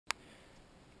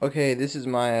Okay, this is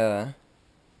my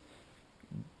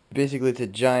basically it's a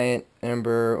giant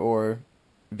Ember or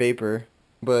Vapor,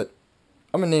 but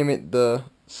I'm gonna name it the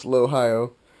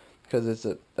SLoHIO because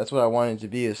that's what I wanted it to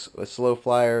be, a slow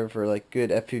flyer for like good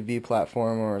FPV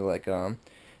platform or like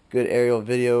good aerial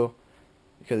video,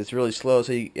 because it's really slow,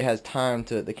 so it has time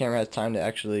to, the camera has time to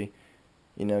actually,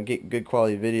 get good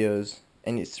quality videos,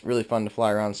 and it's really fun to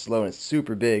fly around slow, and it's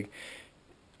super big.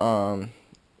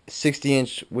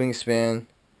 60-inch wingspan.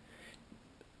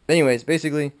 Anyways,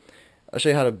 basically, I'll show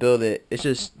you how to build it. It's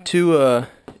just two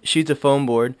sheets of foam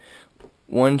board.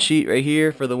 One sheet right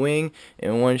here for the wing,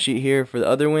 and one sheet here for the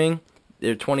other wing.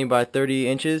 They're 20 by 30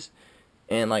 inches,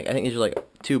 and like I think these are like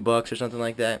 $2 or something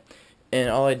like that. And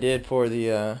all I did for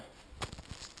the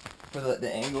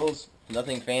angles,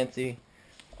 nothing fancy.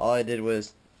 All I did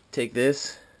was take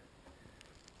this,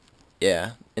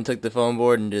 and took the foam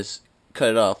board and just cut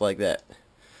it off like that.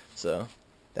 So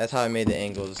that's how I made the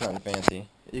angles. It's nothing fancy.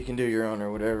 You can do your own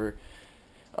or whatever.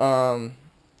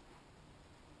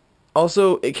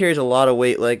 Also, it carries a lot of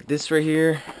weight. Like this right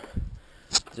here,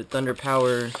 the Thunder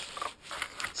Power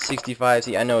 65.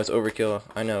 See, I know it's overkill.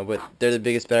 I know, but they're the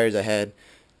biggest batteries I had,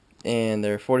 and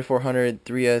they're 4400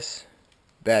 3S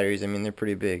batteries. I mean, they're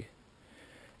pretty big.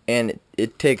 And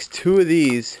it takes two of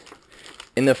these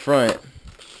in the front,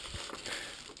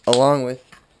 along with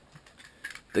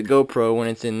the GoPro when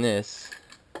it's in this.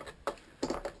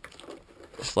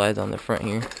 It slides on the front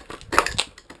here.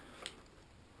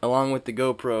 Along with the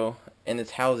GoPro and its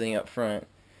housing up front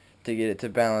to get it to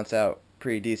balance out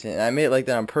pretty decent. And I made it like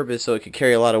that on purpose so it could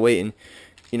carry a lot of weight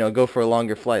and go for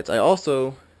longer flights. I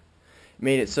also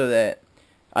made it so that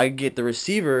I could get the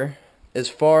receiver as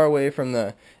far away from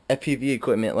the FPV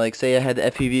equipment. Like say I had the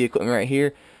FPV equipment right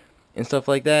here and stuff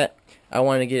like that. I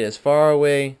wanted to get it as far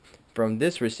away from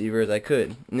this receiver as I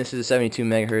could. And this is a 72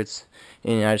 megahertz,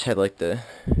 and I just had like the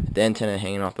antenna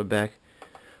hanging off the back.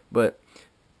 But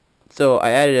so I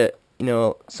added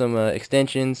some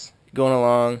extensions going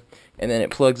along, and then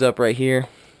it plugs up right here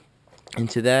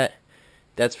into that.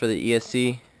 That's for the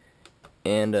ESC,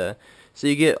 and so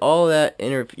you get all that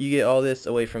you get all this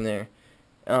away from there.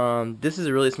 This is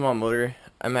a really small motor.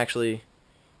 I'm actually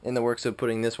in the works of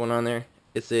putting this one on there.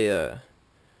 It's a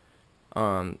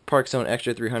Parkzone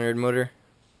Extra 300 motor.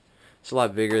 It's a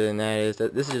lot bigger than that is.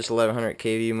 This is just 1100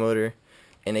 kV motor,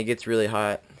 and it gets really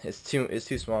hot. It's too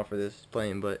small for this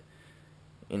plane, but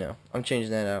I'm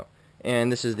changing that out. And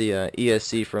this is the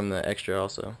ESC from the Extra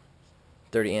also,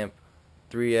 30 amp,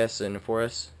 3S and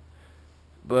 4S.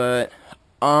 But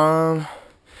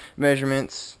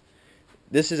measurements.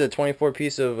 This is a 24 inch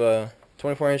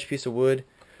piece of wood,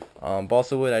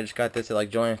 balsa wood. I just got this at like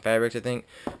Giant Fabrics, I think.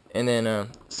 And then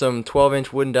some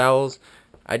 12-inch wooden dowels.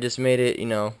 I just made it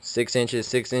 6 inches,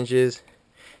 6 inches,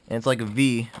 and it's like a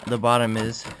V. The bottom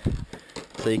is,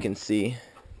 so you can see.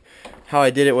 How I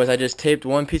did it was I just taped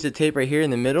one piece of tape right here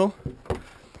in the middle,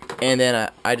 and then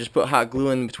I just put hot glue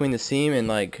in between the seam and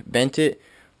like bent it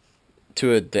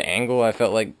to the angle I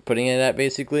felt like putting it at,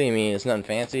 basically. I mean, it's nothing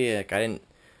fancy. Like, I didn't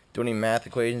do any math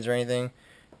equations or anything.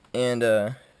 And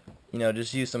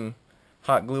just use some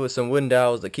hot glue with some wooden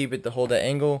dowels to keep it to hold that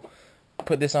angle.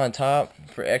 Put this on top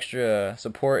for extra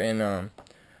support, and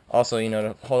also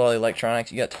to hold all the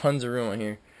electronics. You got tons of room on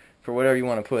here for whatever you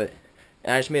want to put.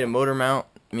 And I just made a motor mount,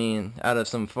 out of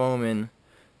some foam and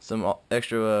some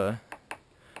extra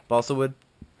balsa wood.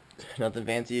 Nothing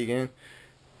fancy again.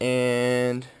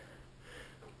 And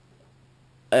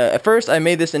at first I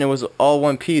made this and it was all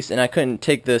one piece, and I couldn't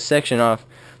take the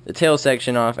tail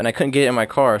section off, and I couldn't get it in my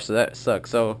car, so that sucked.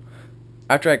 So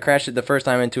after I crashed it the first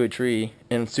time into a tree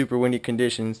in super windy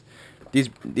conditions,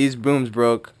 these booms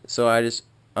broke, so I just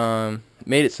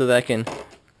made it so that I can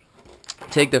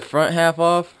take the front half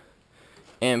off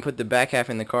and put the back half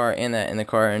in the car and that in the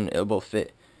car, and it'll both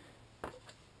fit.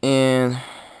 And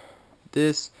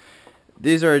these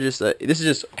are just this is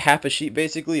just half a sheet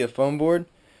basically of foam board.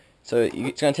 So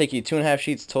it's gonna take you 2.5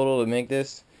 sheets total to make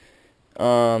this.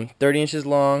 30 inches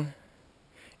long.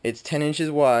 It's 10 inches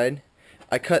wide.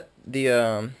 I cut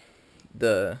the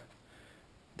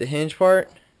hinge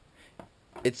part.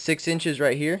 It's 6 inches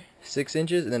right here, 6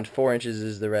 inches, and then 4 inches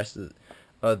is the rest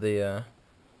of the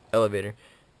elevator.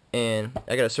 And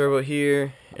I got a servo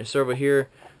here, and a servo here.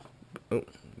 Oh,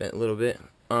 bent a little bit.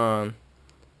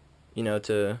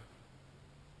 To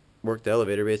work the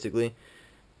elevator basically.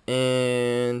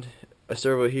 And a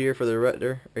servo here for the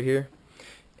rudder right here.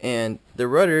 And the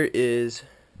rudder is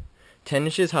 10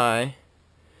 inches high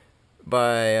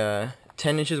by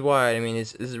 10 inches wide. I mean,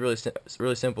 this is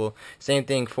really simple. Same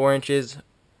thing, 4 inches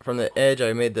from the edge.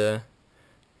 I made the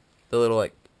little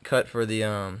like cut for the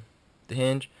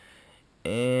hinge,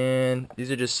 And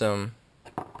these are just some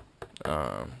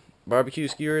barbecue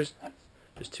skewers,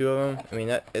 just 2 of them. I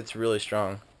mean, it's really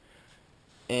strong.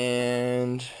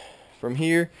 And from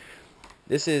here,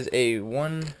 this is a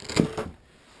 1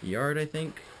 yard, I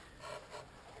think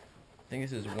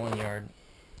this is 1 yard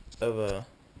of a,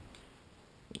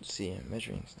 let's see, a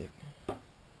measuring stick.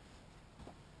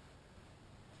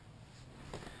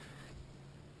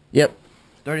 Yep,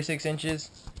 36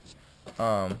 inches.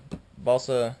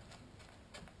 Balsa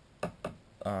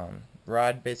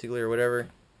rod, basically, or whatever.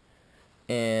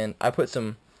 And I put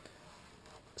some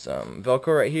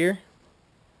Velcro right here.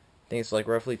 I think it's like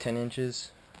roughly 10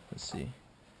 inches. Let's see.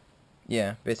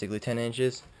 Yeah, basically 10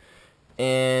 inches.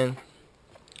 And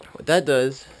what that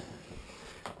does,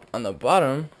 on the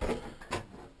bottom,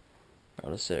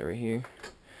 I'll just set it right here.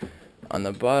 On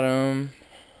the bottom,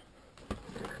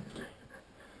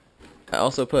 I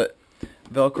also put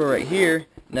Velcro right here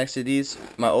next to these,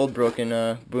 my old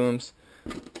broken booms,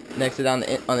 next to on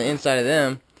the inside of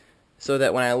them, so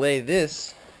that when I lay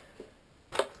this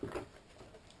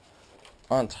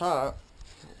on top,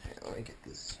 let me get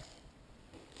this.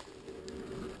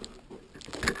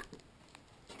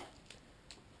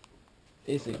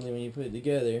 Basically, when you put it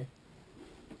together,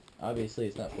 obviously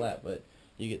it's not flat, but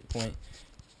you get the point.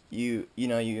 You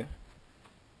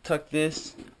tuck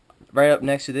this right up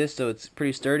next to this, so it's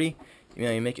pretty sturdy.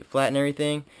 You make it flat and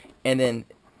everything, and then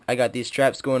I got these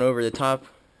straps going over the top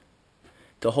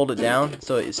to hold it down,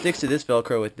 so it sticks to this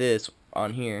Velcro with this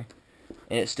on here,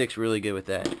 and it sticks really good with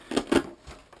that.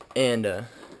 And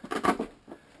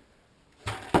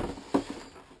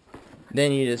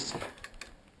then you just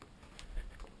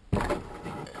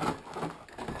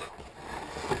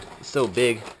it's so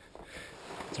big,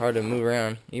 it's hard to move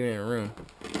around even in a room.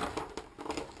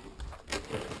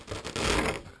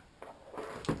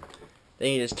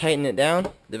 Then you just tighten it down,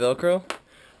 the Velcro,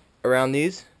 around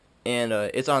these, and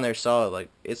it's on there solid, like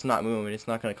it's not moving, it's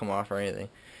not going to come off or anything.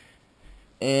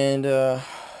 And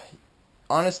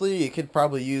honestly, you could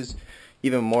probably use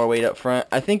even more weight up front.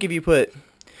 I think if you put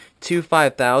 2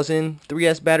 5000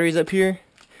 3S batteries up here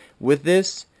with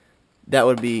this, that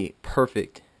would be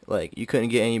perfect. Like, you couldn't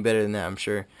get any better than that, I'm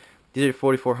sure. These are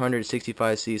 4400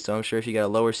 65C, so I'm sure if you got a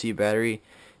lower C battery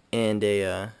and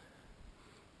a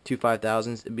 2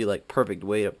 5000s, it'd be like perfect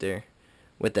weight up there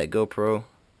with that GoPro.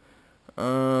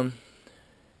 I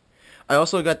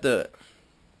also got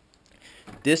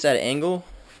this at an angle.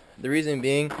 The reason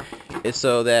being is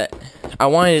so that I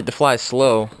wanted it to fly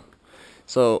slow.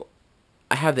 So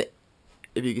I have the,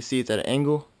 if you can see, it's at an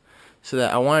angle, so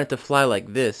that I want it to fly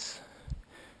like this.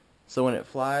 So when it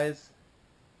flies,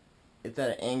 it's at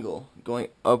an angle going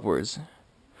upwards.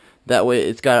 That way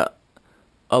it's got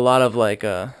a lot of like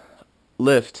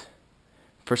lift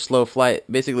for slow flight.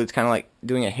 Basically, it's kind of like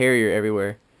doing a Harrier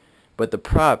everywhere, but the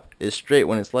prop is straight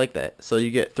when it's like that. So you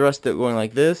get thrust going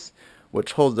like this,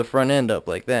 which holds the front end up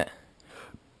like that,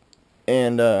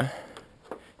 and that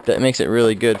makes it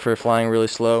really good for flying really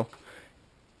slow.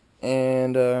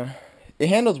 And it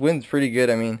handles winds pretty good.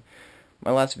 I mean, my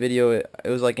last video, it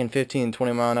was like in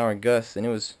 15-20 mile an hour gusts, and it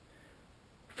was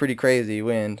pretty crazy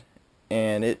wind,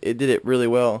 and it did it really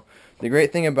well. The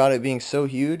great thing about it being so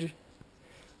huge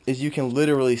is you can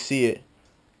literally see it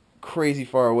crazy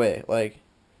far away. Like,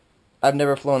 I've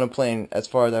never flown a plane as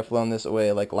far as I've flown this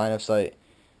away, like line of sight.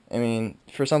 I mean,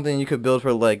 for something you could build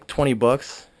for like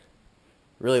 $20,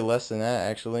 really less than that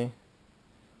actually,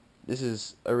 this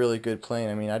is a really good plane.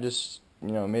 I mean, I just,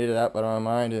 made it up out of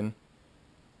my mind, and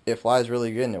it flies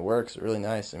really good and it works really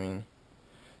nice. I mean,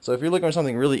 so if you're looking for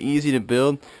something really easy to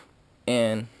build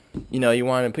and you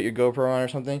want to put your GoPro on or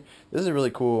something, this is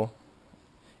really cool.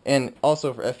 And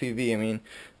also for FPV, I mean,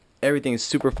 everything's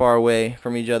super far away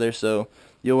from each other, so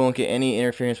you won't get any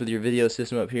interference with your video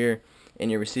system up here and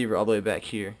your receiver all the way back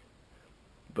here.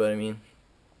 But I mean,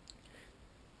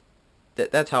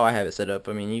 that's how I have it set up.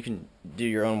 I mean, you can do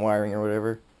your own wiring or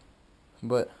whatever.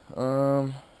 But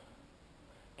trying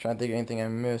to think of anything I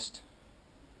missed.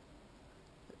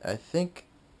 I think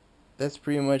that's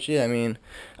pretty much it. I mean,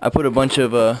 I put a bunch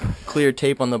of clear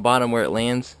tape on the bottom where it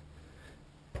lands.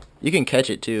 You can catch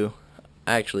it too.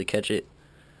 I actually catch it,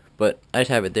 but I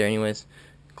just have it there anyways.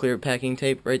 Clear packing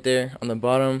tape right there on the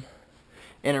bottom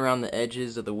and around the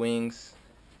edges of the wings.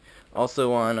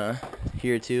 Also on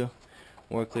here too,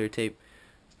 more clear tape.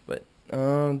 But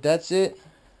that's it.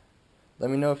 Let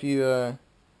me know if you have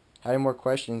any more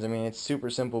questions. I mean, it's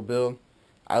super simple build.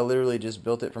 I literally just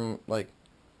built it from like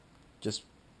just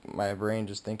my brain,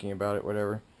 just thinking about it,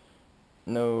 whatever.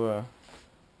 No,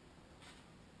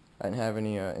 I didn't have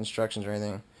any instructions or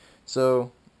anything.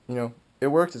 So, it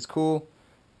works, it's cool,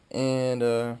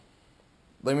 and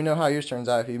let me know how yours turns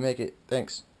out if you make it.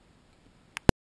 Thanks.